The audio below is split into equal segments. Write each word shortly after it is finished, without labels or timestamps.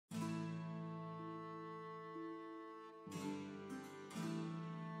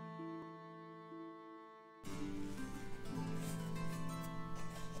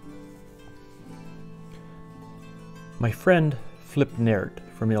My friend Flip Nert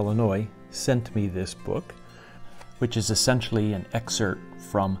from Illinois sent me this book, which is essentially an excerpt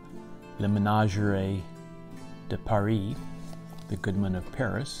from Le Menagerie de Paris, the Goodman of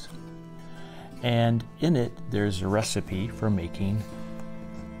Paris. And in it, there's a recipe for making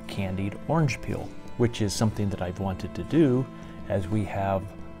candied orange peel, which is something that I've wanted to do, as we have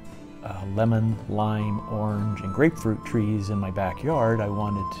lemon, lime, orange, and grapefruit trees in my backyard. I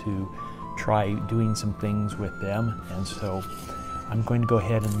wanted to try doing some things with them, and so I'm going to go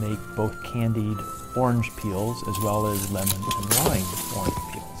ahead and make both candied orange peels as well as lemon and lime orange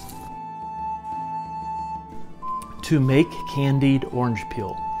peels. To make candied orange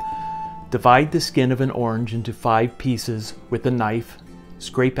peel, divide the skin of an orange into 5 pieces with a knife.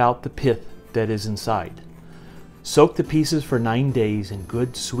 Scrape out the pith that is inside. Soak the pieces for 9 days in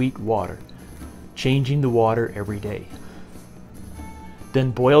good sweet water, changing the water every day.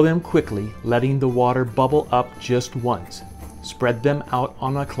 Then boil them quickly, letting the water bubble up just once. Spread them out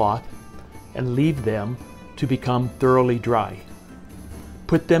on a cloth and leave them to become thoroughly dry.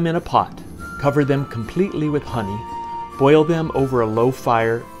 Put them in a pot, cover them completely with honey, boil them over a low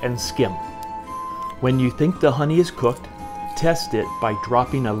fire and skim. When you think the honey is cooked, test it by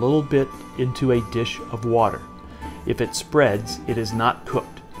dropping a little bit into a dish of water. If it spreads, it is not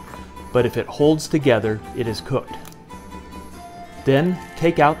cooked, but if it holds together, it is cooked. Then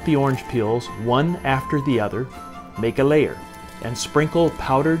take out the orange peels one after the other, make a layer, and sprinkle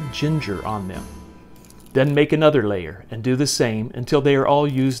powdered ginger on them. Then make another layer and do the same until they are all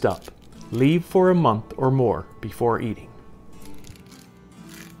used up. Leave for a month or more before eating.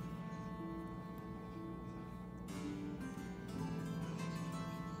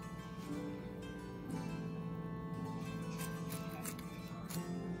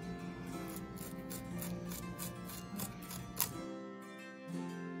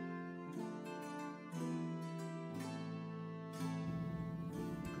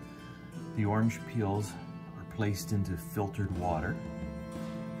 The orange peels are placed into filtered water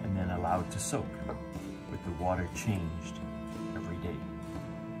and then allowed to soak, with the water changed every day.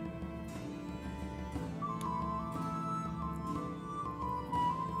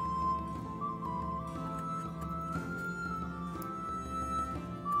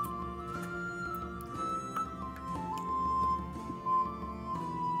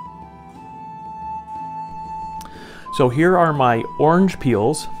 So here are my orange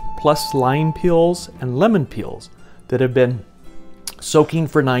peels, plus lime peels and lemon peels that have been soaking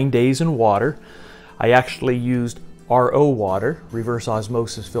for 9 days in water. I actually used RO water, reverse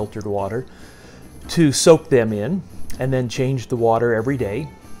osmosis filtered water, to soak them in, and then change the water every day.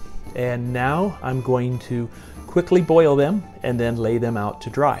 And now I'm going to quickly boil them and then lay them out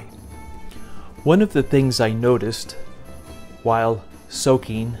to dry. One of the things I noticed while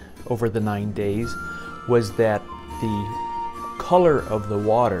soaking over the 9 days was that the color of the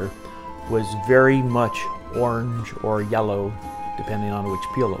water was very much orange or yellow, depending on which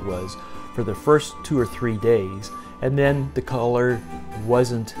peel it was, for the first 2 or 3 days, and then the color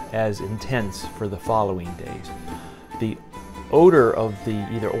wasn't as intense for the following days. The odor of the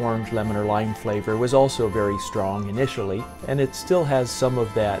either orange, lemon, or lime flavor was also very strong initially, and it still has some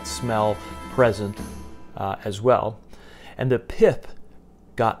of that smell present as well. And the pith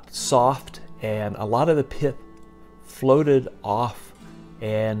got soft, and a lot of the pith floated off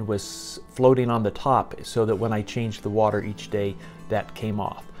and was floating on the top, so that when I changed the water each day, that came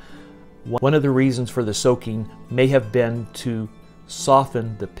off. One of the reasons for the soaking may have been to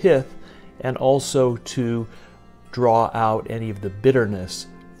soften the pith and also to draw out any of the bitterness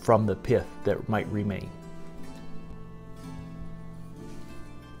from the pith that might remain.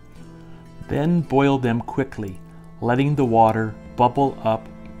 Then boil them quickly, letting the water bubble up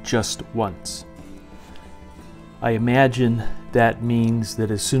just once. I imagine that means that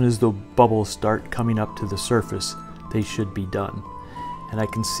as soon as the bubbles start coming up to the surface, they should be done. And I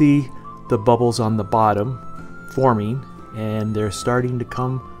can see the bubbles on the bottom forming, and they're starting to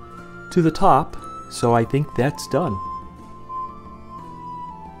come to the top, so I think that's done.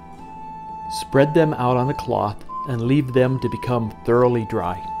 Spread them out on a cloth and leave them to become thoroughly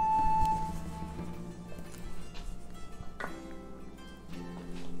dry.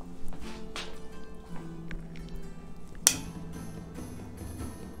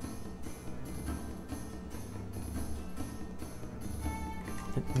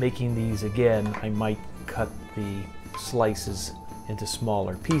 Making these again, I might cut the slices into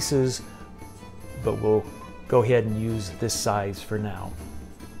smaller pieces, but we'll go ahead and use this size for now.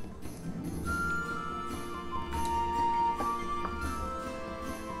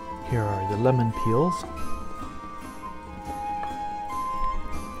 Here are the lemon peels.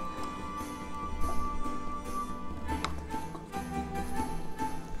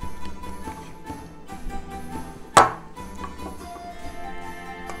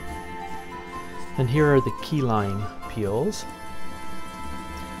 And here are the key lime peels.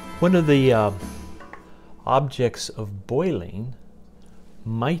 One of the objects of boiling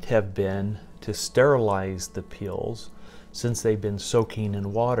might have been to sterilize the peels, since they've been soaking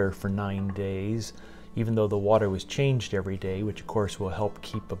in water for 9 days, even though the water was changed every day, which of course will help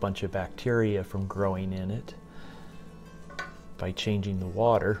keep a bunch of bacteria from growing in it. By changing the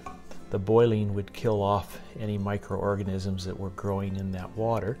water, the boiling would kill off any microorganisms that were growing in that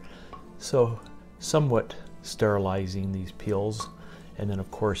water, so somewhat sterilizing these peels. And then of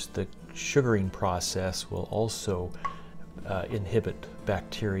course the sugaring process will also inhibit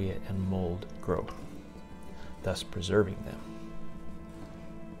bacteria and mold growth, thus preserving them.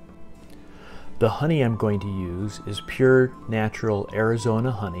 The honey I'm going to use is pure natural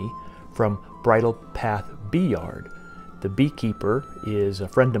Arizona honey from Bridle Path Bee Yard. The beekeeper is a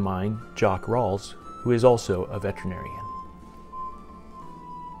friend of mine, Jock Rawls, who is also a veterinarian.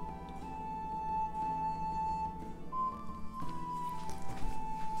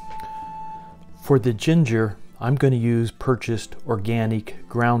 For the ginger, I'm going to use purchased organic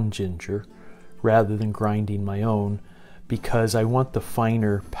ground ginger rather than grinding my own, because I want the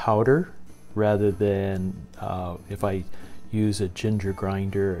finer powder rather than if I use a ginger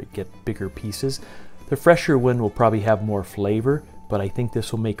grinder, I get bigger pieces. The fresher one will probably have more flavor, but I think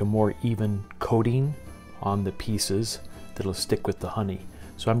this will make a more even coating on the pieces that'll stick with the honey.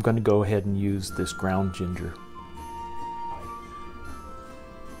 So I'm going to go ahead and use this ground ginger.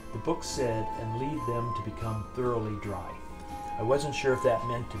 The book said, and leave them to become thoroughly dry. I wasn't sure if that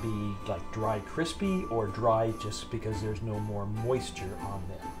meant to be like dry crispy or dry just because there's no more moisture on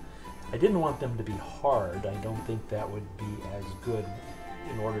them. I didn't want them to be hard. I don't think that would be as good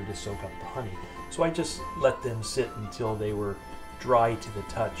in order to soak up the honey. So I just let them sit until they were dry to the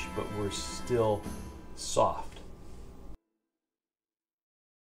touch but were still soft.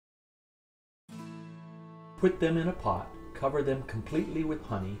 Put them in a pot. Cover them completely with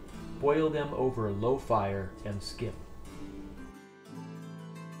honey, boil them over a low fire, and skim.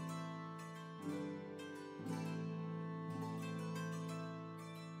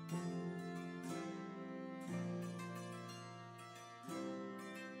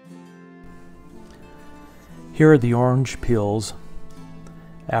 Here are the orange peels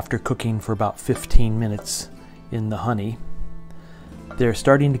after cooking for about 15 minutes in the honey. They're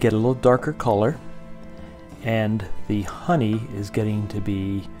starting to get a little darker color, and the honey is getting to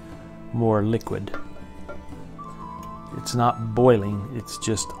be more liquid. It's not boiling, it's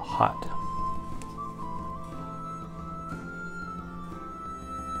just hot.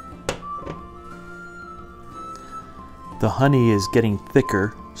 The honey is getting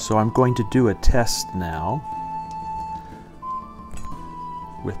thicker, so I'm going to do a test now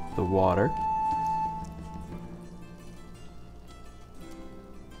with the water.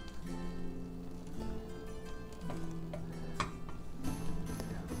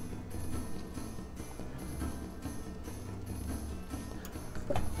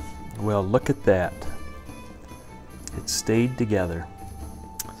 Well, look at that. It stayed together.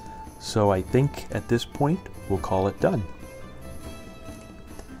 So I think at this point we'll call it done.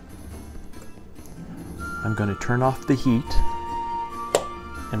 I'm going to turn off the heat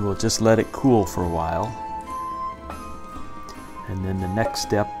and we'll just let it cool for a while. And then the next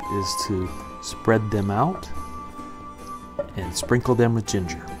step is to spread them out and sprinkle them with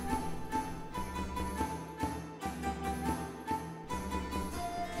ginger.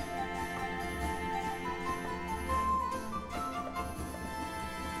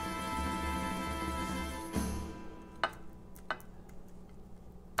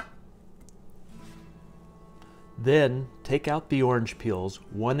 Then take out the orange peels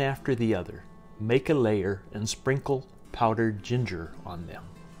one after the other, make a layer, and sprinkle powdered ginger on them.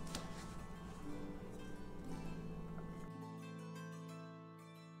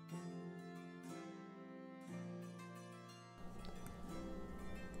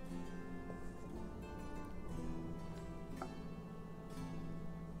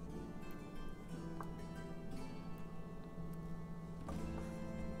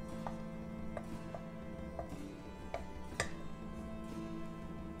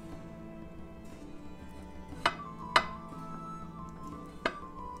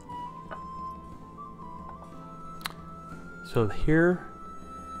 So here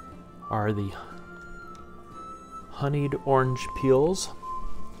are the honeyed orange peels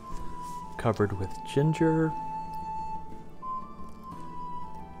covered with ginger.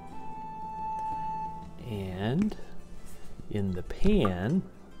 And in the pan,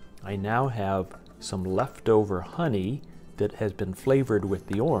 I now have some leftover honey that has been flavored with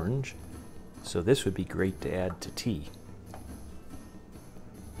the orange. So this would be great to add to tea.